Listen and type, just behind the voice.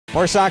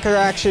More soccer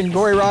action.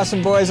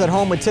 Cory-Rawson boys at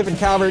home with Tiffin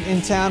Calvert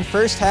in town.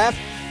 First half,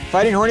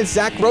 Fighting Hornets'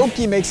 Zach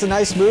Ropke makes a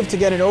nice move to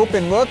get an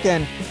open look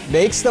and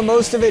makes the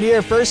most of it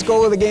here. First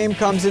goal of the game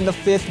comes in the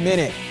 5th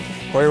minute.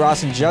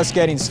 Cory-Rawson just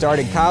getting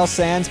started. Kyle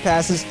Sands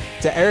passes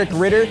to Eric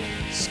Ritter,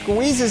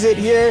 squeezes it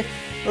here.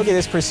 Look at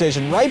this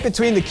precision, right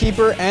between the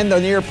keeper and the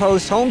near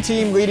post. Home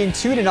team leading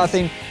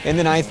 2-0 in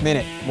the 9th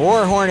minute.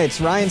 More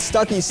Hornets. Ryan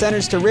Stuckey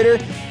centers to Ritter,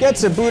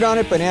 gets a boot on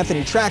it, but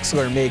Anthony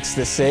Traxler makes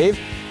the save.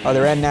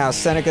 Other end now,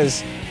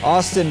 Seneca's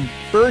Austin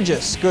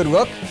Burgess. Good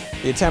look.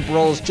 The attempt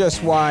rolls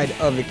just wide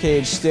of the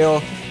cage. Still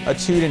a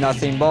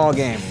 2-0 ball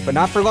game. But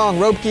not for long.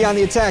 Ropke on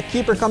the attack.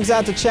 Keeper comes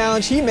out to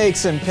challenge. He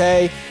makes him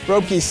pay.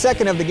 Ropke's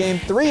second of the game.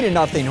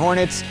 3-0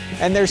 Hornets.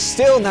 And they're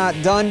still not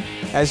done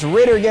as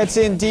Ritter gets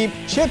in deep,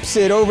 chips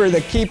it over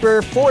the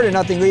keeper.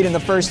 4-0 lead in the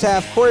first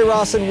half.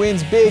 Cory-Rawson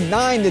wins big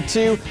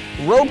 9-2.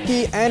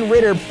 Ropke and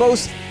Ritter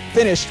both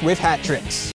finished with hat tricks.